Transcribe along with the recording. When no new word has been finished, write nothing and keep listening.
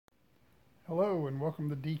Hello and welcome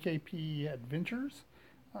to DKP Adventures.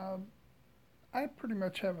 Um, I pretty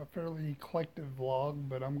much have a fairly collective vlog,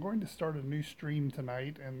 but I'm going to start a new stream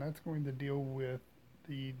tonight, and that's going to deal with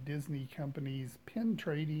the Disney company's pin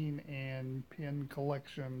trading and pin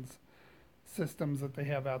collections systems that they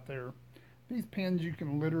have out there. These pins you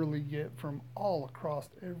can literally get from all across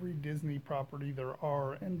every Disney property there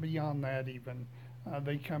are, and beyond that, even.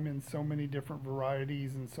 They come in so many different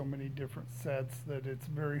varieties and so many different sets that it's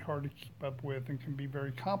very hard to keep up with and can be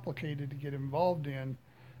very complicated to get involved in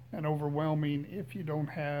and overwhelming if you don't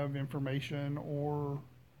have information or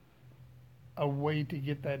a way to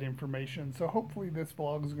get that information. So, hopefully, this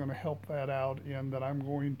vlog is going to help that out in that I'm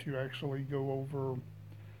going to actually go over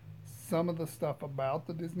some of the stuff about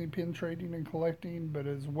the Disney pin trading and collecting, but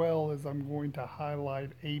as well as I'm going to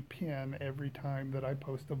highlight a pin every time that I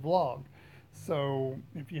post a vlog. So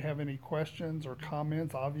if you have any questions or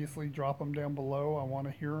comments, obviously drop them down below. I want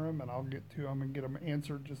to hear them and I'll get to them and get them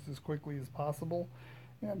answered just as quickly as possible.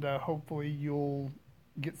 And hopefully you'll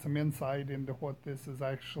get some insight into what this is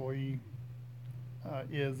actually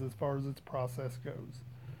is as far as its process goes.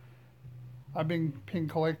 I've been pin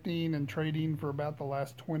collecting and trading for about the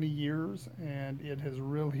last 20 years, and it has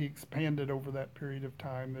really expanded over that period of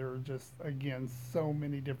time. There are just, again, so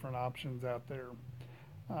many different options out there.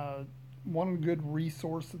 Uh, One good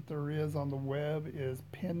resource that there is on the web is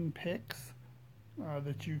Pin Picks,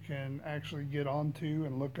 that you can actually get onto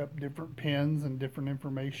and look up different pins and different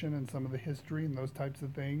information and some of the history and those types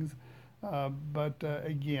of things. But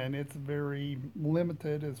again, it's very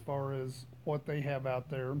limited as far as what they have out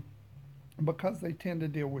there because they tend to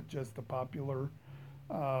deal with just the popular,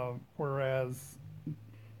 whereas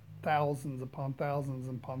thousands upon thousands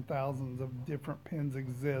upon thousands of different pins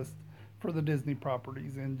exist for the Disney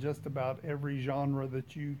properties in just about every genre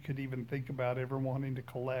that you could even think about ever wanting to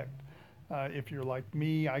collect. If you're like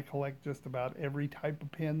me, I collect just about every type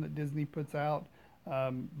of pin that Disney puts out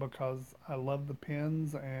because I love the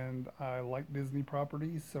pins and I like Disney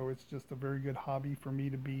properties, so it's just a very good hobby for me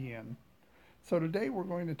to be in. So today we're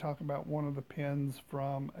going to talk about one of the pins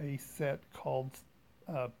from a set called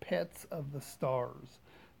Pets of the Stars.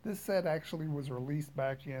 This set actually was released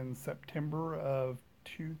back in September of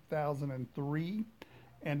 2003,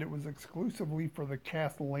 and it was exclusively for the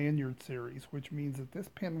Cast Lanyard series, which means that this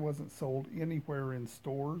pin wasn't sold anywhere in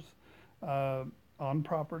stores, uh, on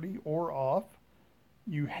property or off.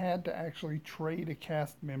 You had to actually trade a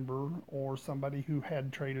cast member or somebody who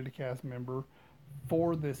had traded a cast member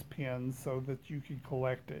for this pin so that you could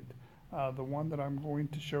collect it. The one that I'm going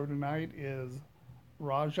to show tonight is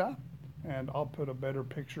Rahja, and I'll put a better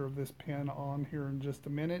picture of this pin on here in just a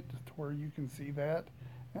minute to where you can see that.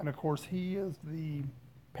 And of course, he is the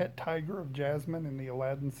pet tiger of Jasmine in the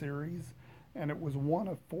Aladdin series, and it was one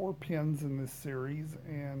of four pins in this series,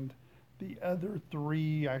 and the other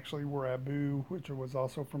three actually were Abu, which was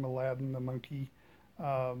also from Aladdin, the monkey,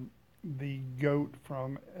 um, the goat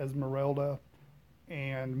from Esmeralda,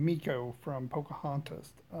 and Miko from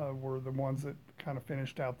Pocahontas were the ones that kind of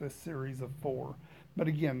finished out this series of four. But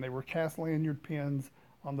again, they were cast lanyard pins.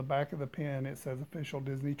 On the back of the pin, it says official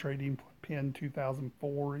Disney Trading Pin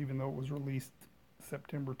 2004, even though it was released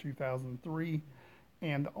September 2003.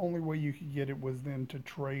 And the only way you could get it was then to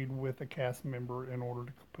trade with a cast member in order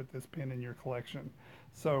to put this pin in your collection.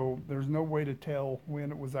 So there's no way to tell when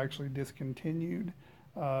it was actually discontinued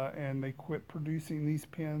and they quit producing these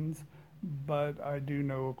pins. But I do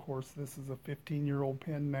know, of course, this is a 15-year-old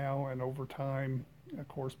pin now, and over time, of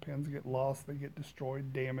course, pins get lost, they get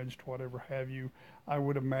destroyed, damaged, whatever have you. I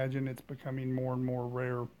would imagine it's becoming more and more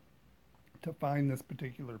rare to find this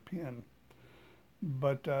particular pin.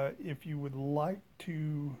 But if you would like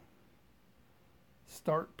to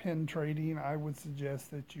start pin trading, I would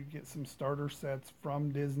suggest that you get some starter sets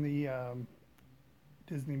from Disney,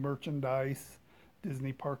 Disney Merchandise,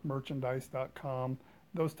 DisneyParkMerchandise.com,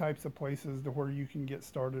 those types of places to where you can get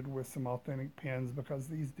started with some authentic pins because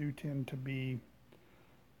these do tend to be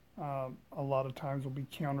a lot of times will be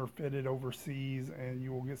counterfeited overseas and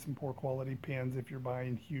you will get some poor quality pins if you're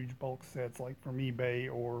buying huge bulk sets like from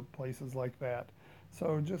eBay or places like that.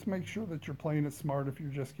 So just make sure that you're playing it smart if you're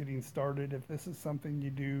just getting started. If this is something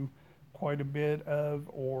you do quite a bit of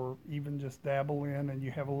or even just dabble in and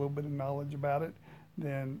you have a little bit of knowledge about it,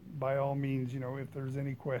 then by all means, if there's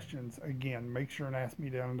any questions, again, make sure and ask me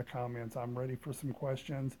down in the comments. I'm ready for some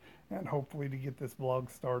questions and hopefully to get this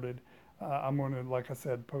vlog started. I'm going to, like I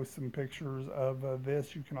said, post some pictures of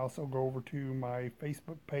this. You can also go over to my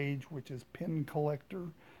Facebook page, which is Pin Collector,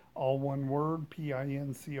 all one word,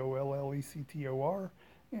 PINCOLLECTOR,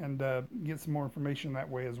 and get some more information that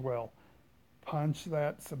way as well. punch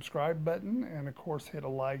that subscribe button, and of course hit a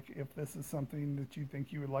like if this is something that you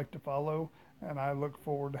think you would like to follow. And I look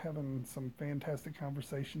forward to having some fantastic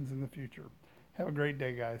conversations in the future. Have a great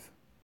day, guys.